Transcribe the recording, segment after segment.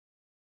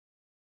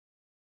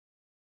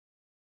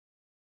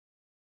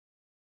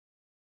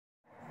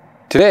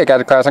Today,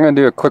 guys, class, I'm going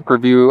to do a quick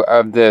review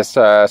of this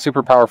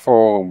super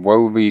powerful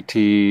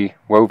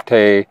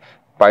Wovte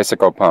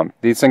bicycle pump.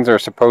 These things are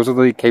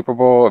supposedly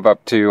capable of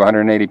up to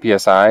 180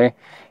 psi,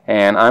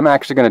 and I'm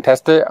actually going to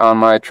test it on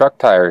my truck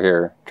tire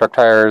here. Truck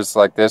tires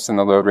like this in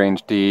the load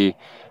range D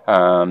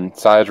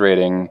size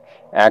rating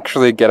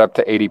actually get up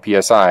to 80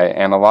 psi,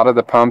 and a lot of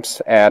the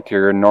pumps at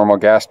your normal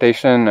gas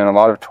station and a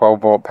lot of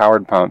 12-volt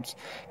powered pumps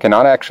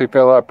cannot actually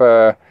fill up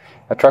a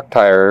truck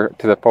tire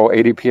to the full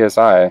 80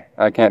 psi.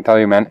 I can't tell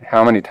you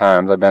how many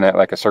times I've been at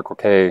like a Circle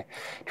K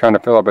trying to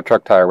fill up a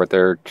truck tire with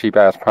their cheap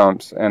ass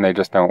pumps, and they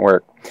just don't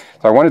work.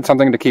 So I wanted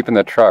something to keep in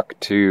the truck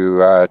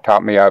to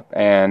top me up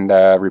and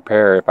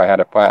repair if I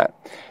had a flat.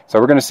 So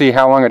we're going to see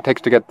how long it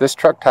takes to get this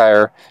truck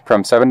tire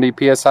from 70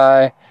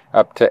 psi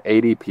up to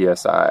 80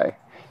 psi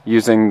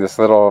using this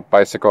little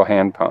bicycle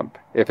hand pump.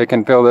 If it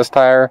can fill this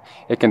tire,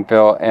 it can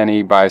fill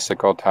any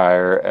bicycle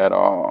tire at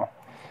all.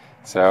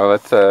 So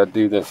let's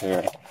do this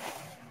here.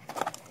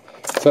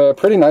 It's a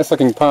pretty nice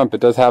looking pump. It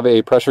does have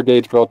a pressure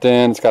gauge built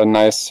in. It's got a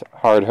nice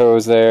hard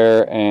hose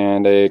there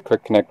and a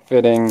quick connect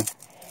fitting.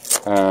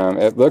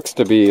 It looks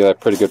to be a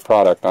pretty good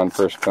product on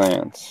first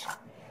glance.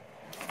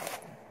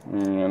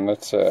 And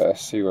let's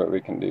see what we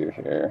can do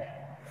here.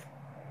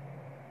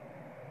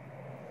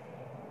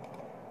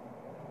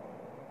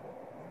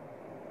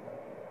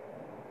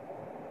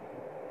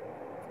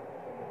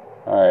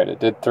 Alright, it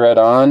did thread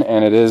on,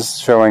 and it is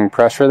showing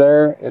pressure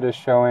there. It is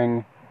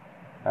showing,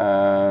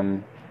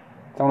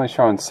 it's only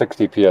showing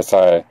 60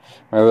 psi.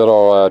 My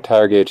little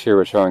tire gauge here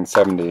was showing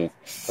 70.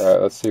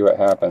 Alright, let's see what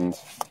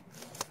happens.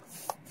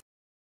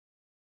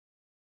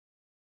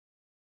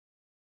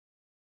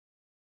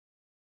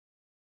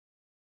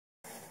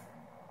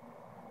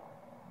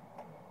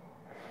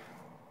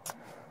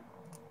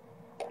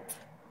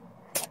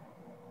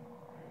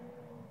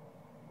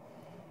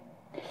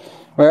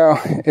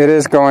 Well, it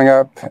is going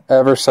up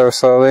ever so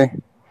slowly.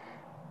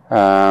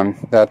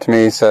 That to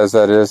me says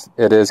that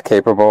it is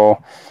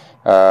capable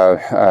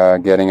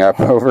of getting up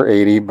over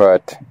 80,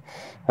 but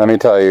let me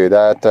tell you,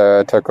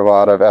 that took a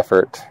lot of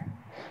effort.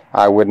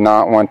 I would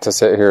not want to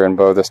sit here and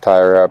blow this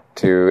tire up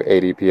to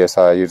 80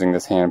 psi using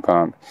this hand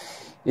pump.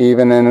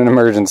 Even in an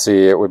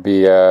emergency, it would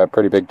be a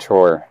pretty big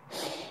chore.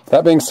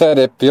 That being said,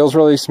 it feels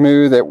really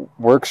smooth. It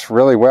works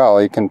really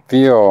well. You can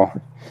feel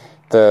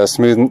the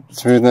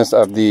smoothness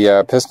of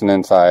the piston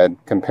inside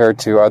compared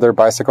to other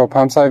bicycle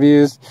pumps I've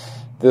used.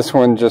 This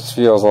one just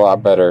feels a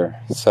lot better.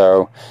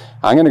 So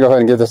I'm going to go ahead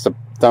and give this a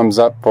thumbs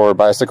up for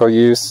bicycle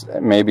use,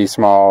 maybe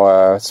small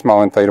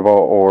inflatable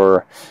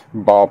or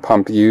ball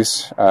pump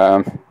use.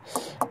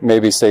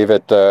 Maybe save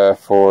it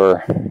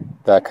for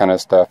that kind of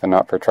stuff and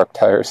not for truck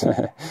tires.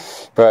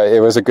 But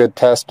it was a good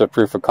test of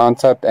proof of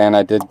concept, and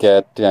I did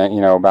get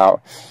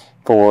about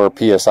 4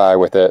 psi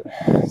with it.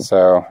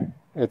 So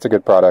it's a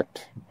good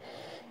product.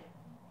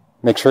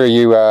 Make sure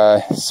you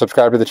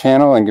subscribe to the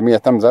channel and give me a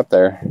thumbs up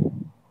there.